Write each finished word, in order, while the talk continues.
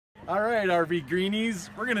All right, RV greenies,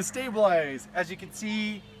 we're gonna stabilize. As you can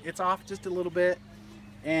see, it's off just a little bit,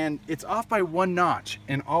 and it's off by 1 notch.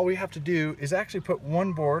 And all we have to do is actually put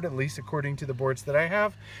one board, at least according to the boards that I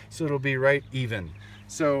have, so it'll be right even.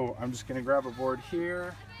 So I'm just gonna grab a board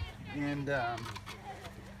here and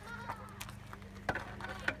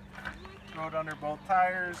throw it under both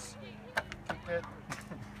tires. Keep it.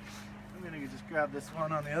 I'm gonna just grab this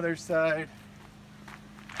one on the other side.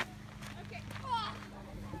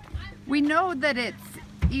 We know that it's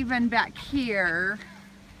even back here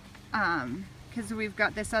because we've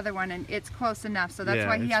got this other one and it's close enough, so that's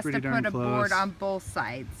why he has to put a board on both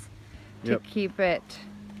sides to keep it.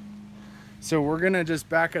 So we're gonna just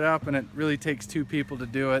back it up, and it really takes 2 people to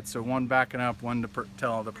do it. So one backing up, one to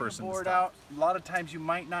tell the person to stop. A lot of times you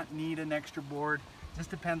might not need an extra board, just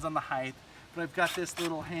depends on the height. But I've got this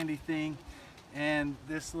little handy thing, and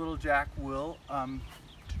this little jack will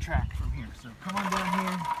track from here. So come on down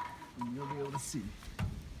here, and you'll be able to see.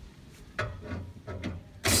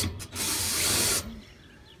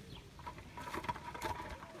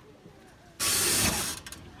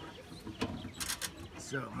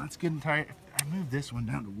 So let's get tight. I moved this one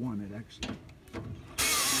down to 1. It actually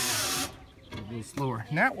a little slower.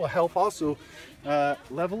 And that will help also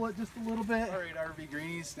level it just a little bit. All right, RV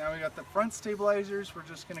greenies. Now we got the front stabilizers. We're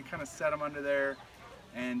just gonna kind of set them under there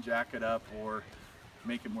and jack it up or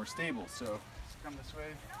make it more stable. So let's come this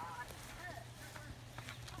way.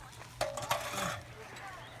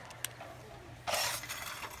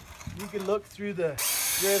 You can look through the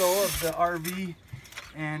griddle of the RV,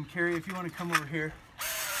 and Carrie, if you want to come over here.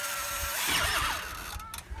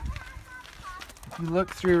 If you look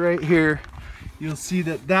through right here, you'll see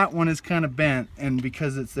that that one is kind of bent, and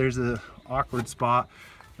because there's a awkward spot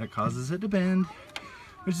that causes it to bend,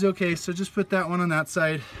 which is okay. So just put that one on that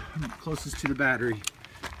side closest to the battery.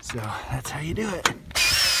 So that's how you do it.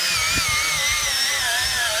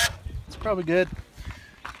 It's probably good.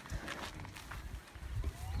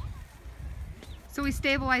 So we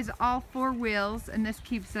stabilize all 4 wheels, and this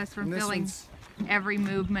keeps us from feeling every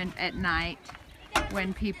movement at night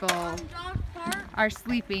when people are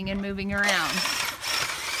sleeping and moving around.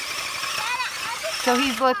 So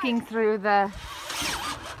he's looking through the...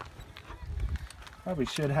 Probably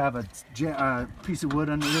should have a piece of wood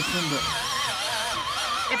under this one,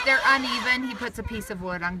 but... If they're uneven, he puts a piece of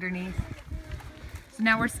wood underneath. So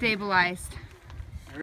now we're stabilized.